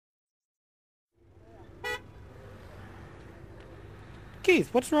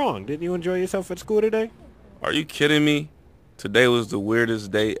Keith, what's wrong? Didn't you enjoy yourself at school today? Are you kidding me? Today was the weirdest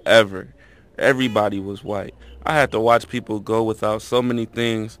day ever. Everybody was white. I had to watch people go without so many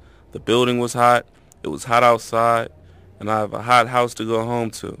things. The building was hot. It was hot outside. And I have a hot house to go home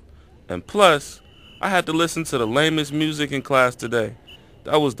to. And plus, I had to listen to the lamest music in class today.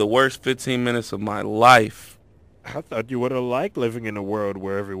 That was the worst 15 minutes of my life. I thought you would have liked living in a world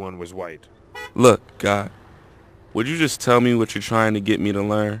where everyone was white. Look, God, would you just tell me what you're trying to get me to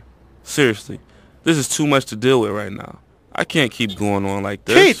learn? Seriously, this is too much to deal with right now. I can't keep going on like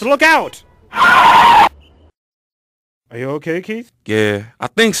Keith, this. look out! Are you okay, Keith? Yeah, I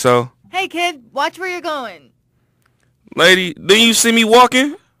think so. Hey, kid, watch where you're going. Lady, didn't you see me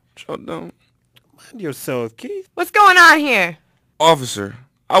walking? Sure don't. Mind yourself, Keith. What's going on here? Officer,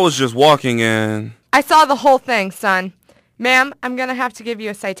 I was just walking and... I saw the whole thing, son. Ma'am, I'm going to have to give you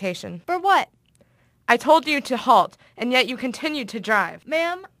a citation. For what? I told you to halt, and yet you continued to drive.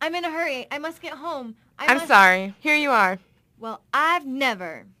 Ma'am, I'm in a hurry. I must get home. I'm sorry. Here you are. Well, I've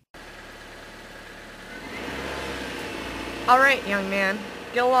never. All right, young man.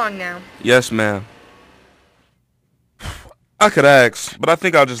 Get along now. Yes, ma'am. I could ask, but I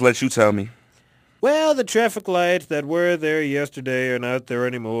think I'll just let you tell me. Well, the traffic lights that were there yesterday are not there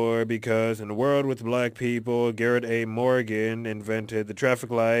anymore because in a world with black people, Garrett A. Morgan invented the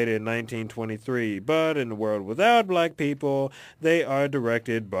traffic light in 1923. But in a world without black people, they are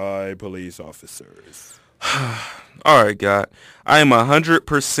directed by police officers. All right, God. I am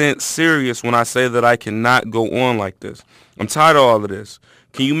 100% serious when I say that I cannot go on like this. I'm tired of all of this.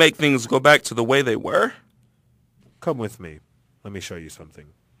 Can you make things go back to the way they were? Come with me. Let me show you something.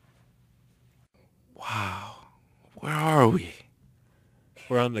 Wow. Where are we?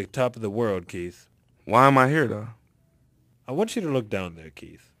 We're on the top of the world, Keith. Why am I here, though? I want you to look down there,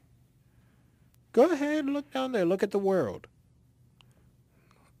 Keith. Go ahead, look down there. Look at the world.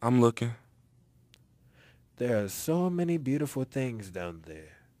 I'm looking. There are so many beautiful things down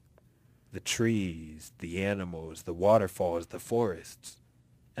there. The trees, the animals, the waterfalls, the forests.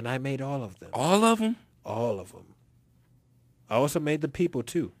 And I made all of them. All of them? All of them. I also made the people,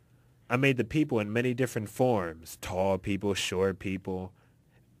 too. I made the people in many different forms. Tall people, short people,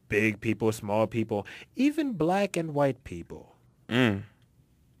 big people, small people, even black and white people. I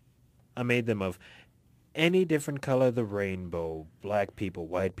made them of any different color of the rainbow, black people,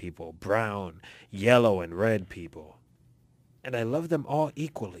 white people, brown, yellow, and red people. And I love them all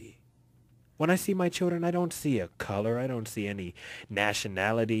equally. When I see my children, I don't see a color. I don't see any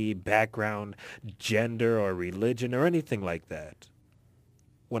nationality, background, gender, or religion, or anything like that.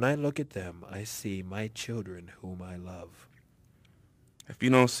 When I look at them, I see my children whom I love. If you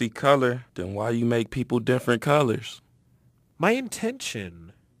don't see color, then why you make people different colors? My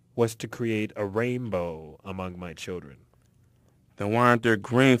intention was to create a rainbow among my children. Then why aren't there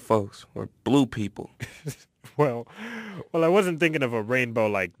green folks or blue people? Well, I wasn't thinking of a rainbow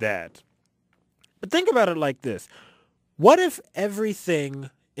like that. But think about it like this. What if everything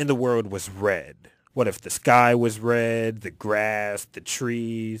in the world was red? What if the sky was red, the grass, the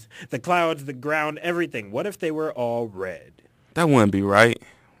trees, the clouds, the ground, everything? What if they were all red? That wouldn't be right.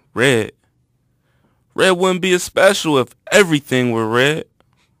 Red. Red wouldn't be as special if everything were red.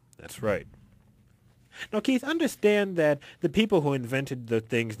 That's right. Now, Keith, understand that the people who invented the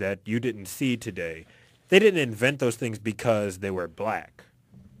things that you didn't see today, they didn't invent those things because they were black.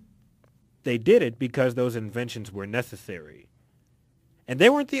 They did it because those inventions were necessary. And they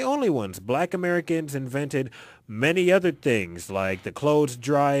weren't the only ones. Black Americans invented many other things like the clothes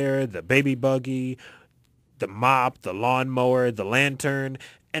dryer, the baby buggy, the mop, the lawnmower, the lantern,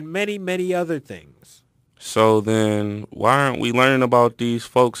 and many, many other things. So then why aren't we learning about these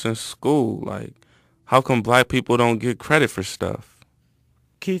folks in school? Like, how come black people don't get credit for stuff?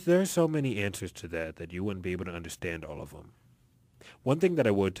 Keith, there are so many answers to that you wouldn't be able to understand all of them. One thing that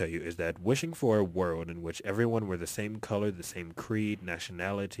I would tell you is that wishing for a world in which everyone were the same color, the same creed,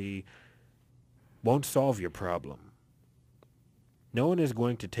 nationality, won't solve your problem. No one is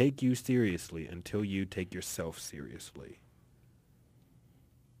going to take you seriously until you take yourself seriously.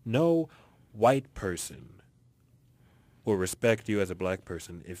 No white person will respect you as a black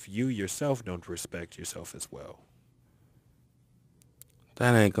person if you yourself don't respect yourself as well.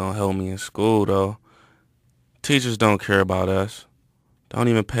 That ain't gonna help me in school, though. Teachers don't care about us. Don't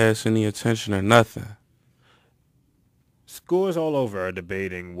even pay us any attention or nothing. Schools all over are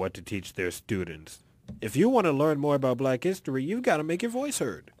debating what to teach their students. If you want to learn more about black history, you've got to make your voice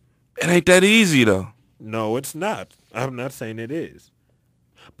heard. It ain't that easy, though. No, it's not. I'm not saying it is.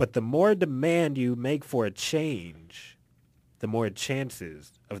 But the more demand you make for a change, the more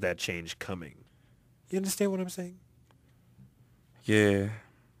chances of that change coming. You understand what I'm saying? Yeah,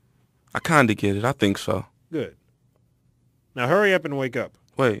 I kinda get it. I think so. Good. Now hurry up and wake up.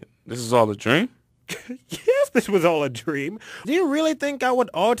 Wait, this is all a dream? Yes, this was all a dream. Do you really think I would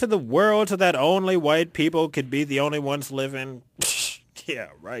alter the world so that only white people could be the only ones living? Yeah,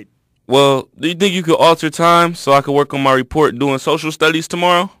 right. Well, do you think you could alter time so I could work on my report doing social studies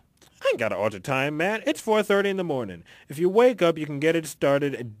tomorrow? I ain't gotta alter time, man. It's 4:30 in the morning. If you wake up, you can get it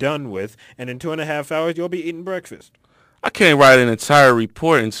started and done with, and in 2.5 hours, you'll be eating breakfast. I can't write an entire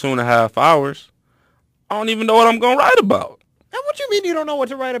report in 2.5 hours. I don't even know what I'm going to write about. Now, what you mean you don't know what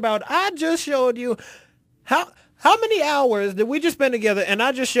to write about? I just showed you how many hours did we just spend together, and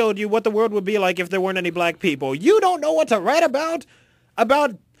I just showed you what the world would be like if there weren't any black people. You don't know what to write about?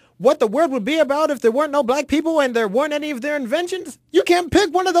 About what the world would be about if there weren't no black people and there weren't any of their inventions? You can't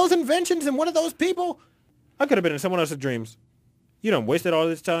pick one of those inventions and one of those people? I could have been in someone else's dreams. You done wasted all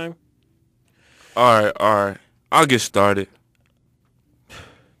this time. All right. I'll get started.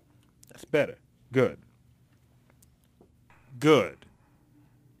 That's better. Good.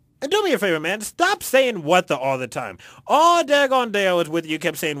 And do me a favor, man. Stop saying what the all the time. All daggone day I was with you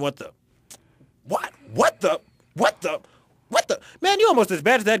kept saying what the. What? What the? Man, you almost as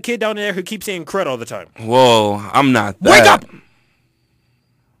bad as that kid down there who keeps saying crud all the time. Whoa, I'm not that. Wake up!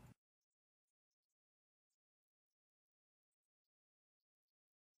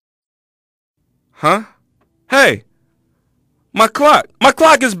 Huh? Hey, my clock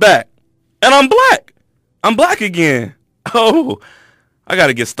is back. And I'm black. I'm black again. Oh, I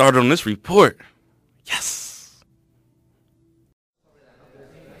gotta get started on this report. Yes.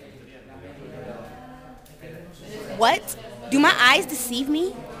 What? Do my eyes deceive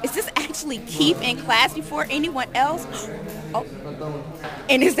me? Is this actually Keith in class before anyone else? Oh.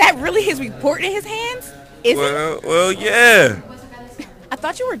 And is that really his report in his hands? Is it? Well, yeah. I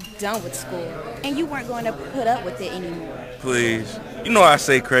thought you were done with school and you weren't going to put up with it anymore. Please. You know I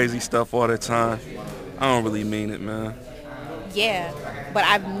say crazy stuff all the time. I don't really mean it, man. Yeah, but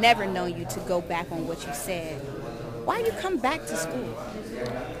I've never known you to go back on what you said. Why you come back to school?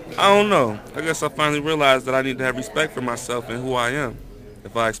 I don't know. I guess I finally realized that I need to have respect for myself and who I am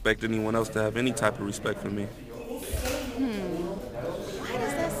if I expect anyone else to have any type of respect for me. Why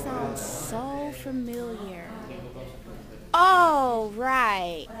does that sound so familiar? Oh,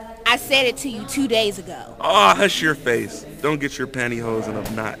 right. I said it to you 2 days ago. Oh, hush your face. Don't get your pantyhose in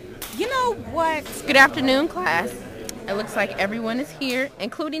a knot. You know what? Good afternoon, class. It looks like everyone is here,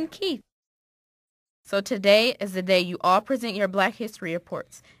 including Keith. So today is the day you all present your Black History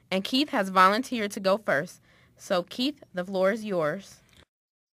reports, and Keith has volunteered to go first. So Keith, the floor is yours.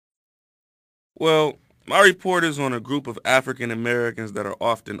 Well, my report is on a group of African Americans that are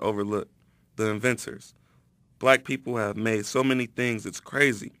often overlooked, the inventors. Black people have made so many things, it's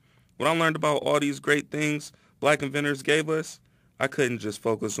crazy. When I learned about all these great things black inventors gave us, I couldn't just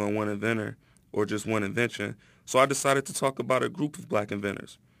focus on one inventor or just one invention, so I decided to talk about a group of black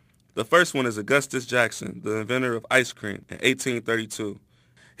inventors. The first one is Augustus Jackson, the inventor of ice cream in 1832.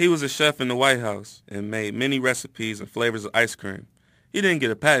 He was a chef in the White House and made many recipes and flavors of ice cream. He didn't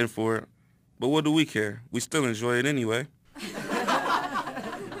get a patent for it, but what do we care? We still enjoy it anyway.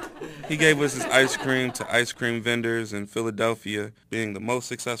 He gave us his ice cream to ice cream vendors in Philadelphia, being the most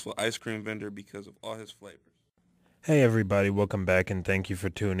successful ice cream vendor because of all his flavors. Hey everybody, welcome back and thank you for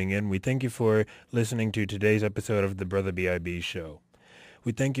tuning in. We thank you for listening to today's episode of the Brother B.I.B. Show.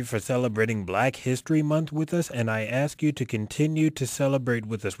 We thank you for celebrating Black History Month with us, and I ask you to continue to celebrate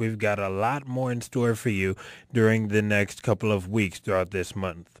with us. We've got a lot more in store for you during the next couple of weeks throughout this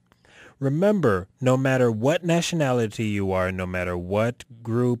month. Remember, no matter what nationality you are, no matter what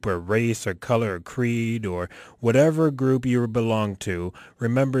group or race or color or creed or whatever group you belong to,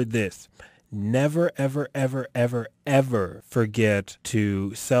 remember this. Never, ever, ever, ever, ever forget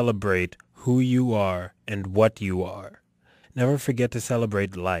to celebrate who you are and what you are. Never forget to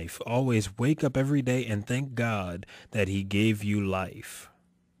celebrate life. Always wake up every day and thank God that he gave you life.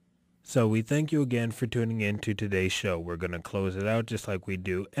 So we thank you again for tuning in to today's show. We're going to close it out just like we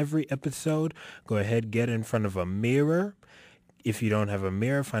do every episode. Go ahead, get in front of a mirror. If you don't have a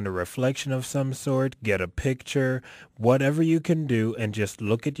mirror, find a reflection of some sort, get a picture, whatever you can do, and just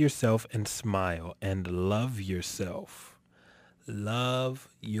look at yourself and smile and love yourself. Love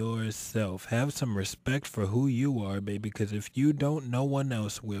yourself. Have some respect for who you are, baby, because if you don't, no one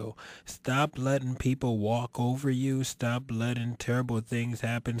else will. Stop letting people walk over you. Stop letting terrible things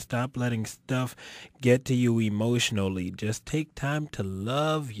happen. Stop letting stuff get to you emotionally. Just take time to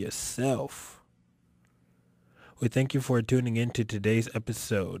love yourself. We thank you for tuning in to today's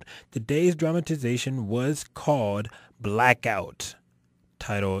episode. Today's dramatization was called Blackout.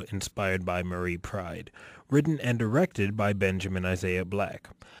 title inspired by Marie Pride, written and directed by Benjamin Isaiah Black.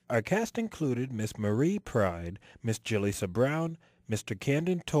 Our cast included Miss Marie Pride, Miss Jaleesa Brown, Mr.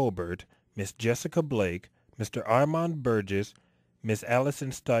 Camden Tolbert, Miss Jessica Blake, Mr. Armand Burgess, Miss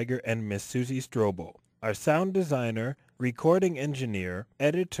Allison Steiger, and Miss Susie Strobel. Our sound designer, recording engineer,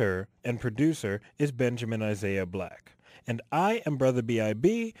 editor, and producer is Benjamin Isaiah Black. And I am Brother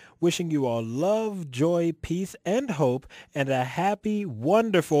B.I.B, wishing you all love, joy, peace, and hope, and a happy,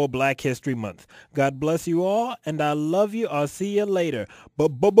 wonderful Black History Month. God bless you all, and I love you. I'll see you later.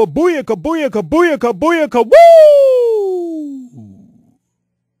 Booyaka, booyaka, booyaka, booyaka, woo!